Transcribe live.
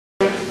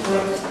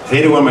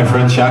Hate it when my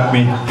friends shock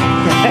me.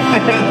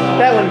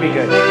 That wouldn't be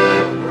good.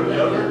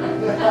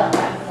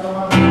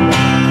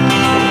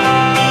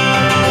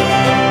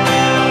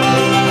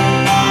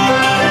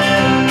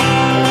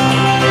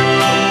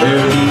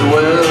 Fare thee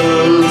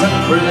well, and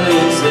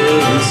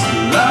princess,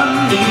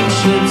 landing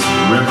ships,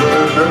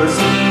 river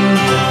seas,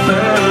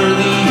 fare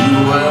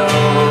thee well.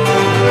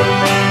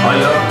 I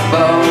am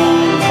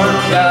bound for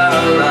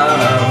California,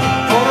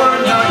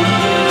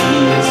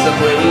 it's a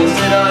place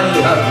that I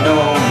have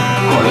known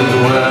quite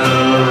well.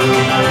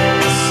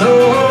 So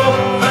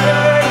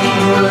fare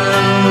thee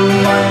well,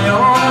 my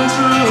own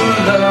true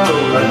love,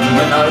 and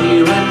when I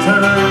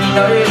return,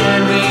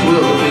 united we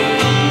will be.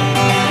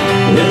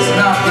 It's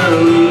not the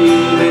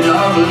leaving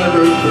of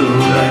Liverpool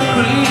that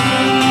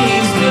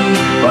grieves me,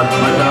 but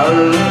my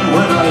darling,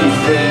 when I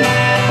think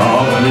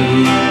of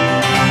thee,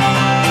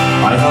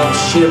 I have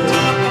shipped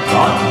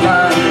on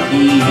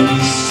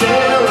Ganges,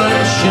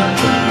 sailing ship,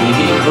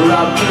 Lady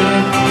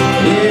Crockett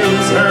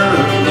is her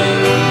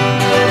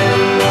name,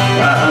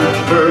 and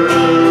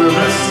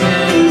Purvis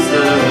is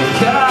the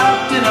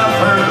captain of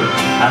her,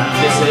 and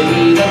they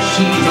say that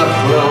she's a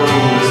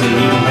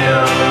closing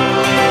hell.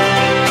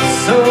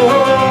 So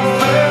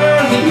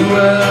fare thee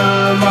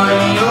well, my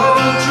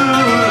own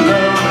true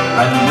love,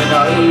 and when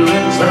I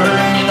return,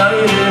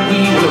 united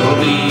we will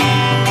be.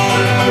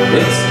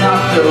 It's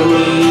not the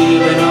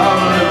leaving of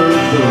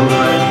Liverpool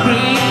that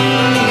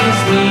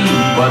grieves me,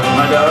 but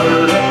my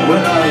darling,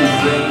 when I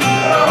think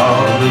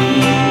of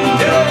thee.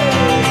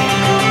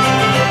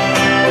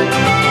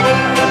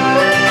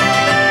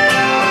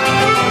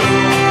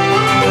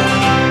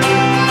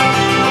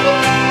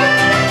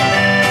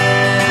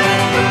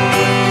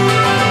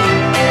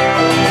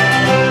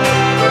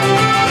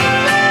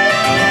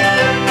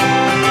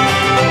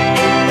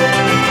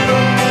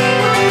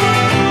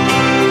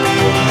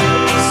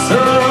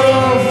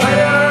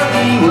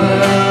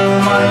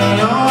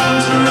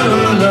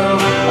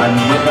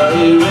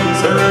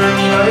 Return,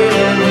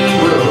 united we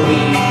will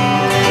be.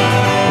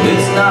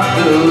 It's not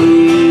the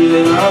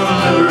leaving of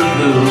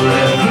Liverpool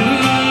that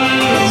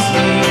grieves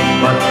me,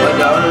 but my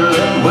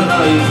darling, when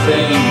I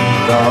think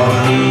of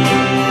thee.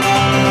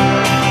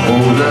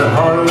 Oh, the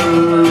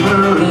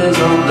harbour is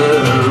on the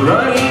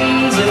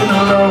rising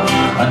low,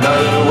 and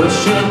I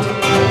wish it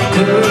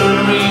could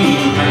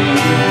remain,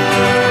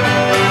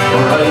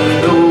 for I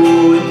know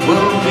it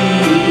will be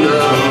a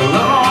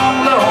long,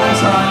 long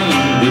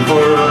time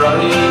before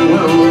I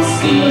will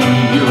see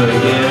you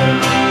again.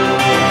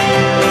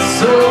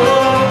 So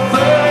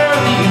fare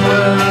thee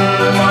well,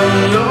 my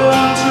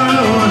own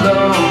true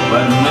love,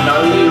 and when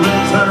I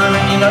return,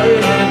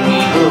 united we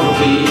will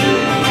be.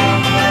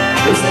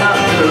 It's not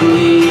the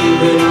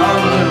leaving of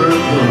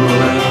Liverpool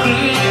that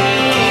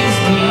grieves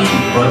me,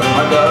 but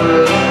my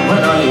darling,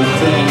 when I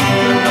think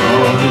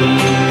of thee.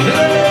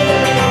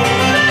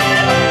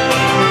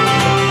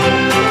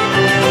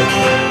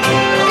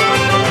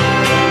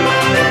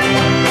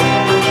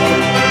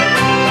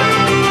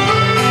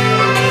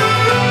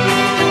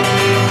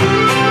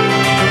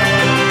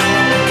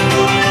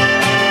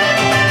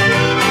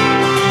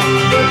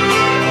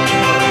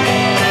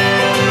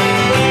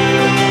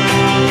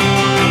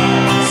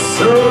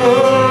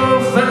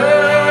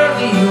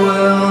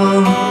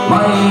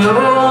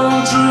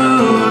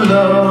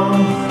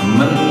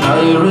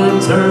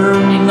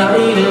 Return,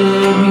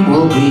 united we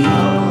will be.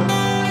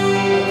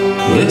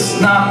 It's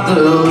not the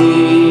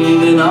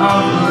leaving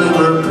of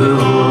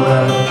Liverpool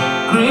that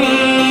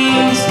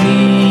grieves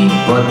me,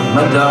 but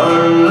my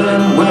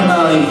darling, when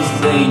I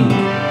think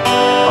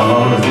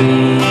of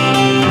thee.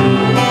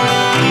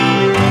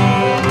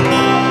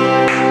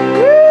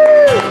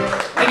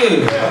 Thank you.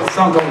 A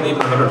song called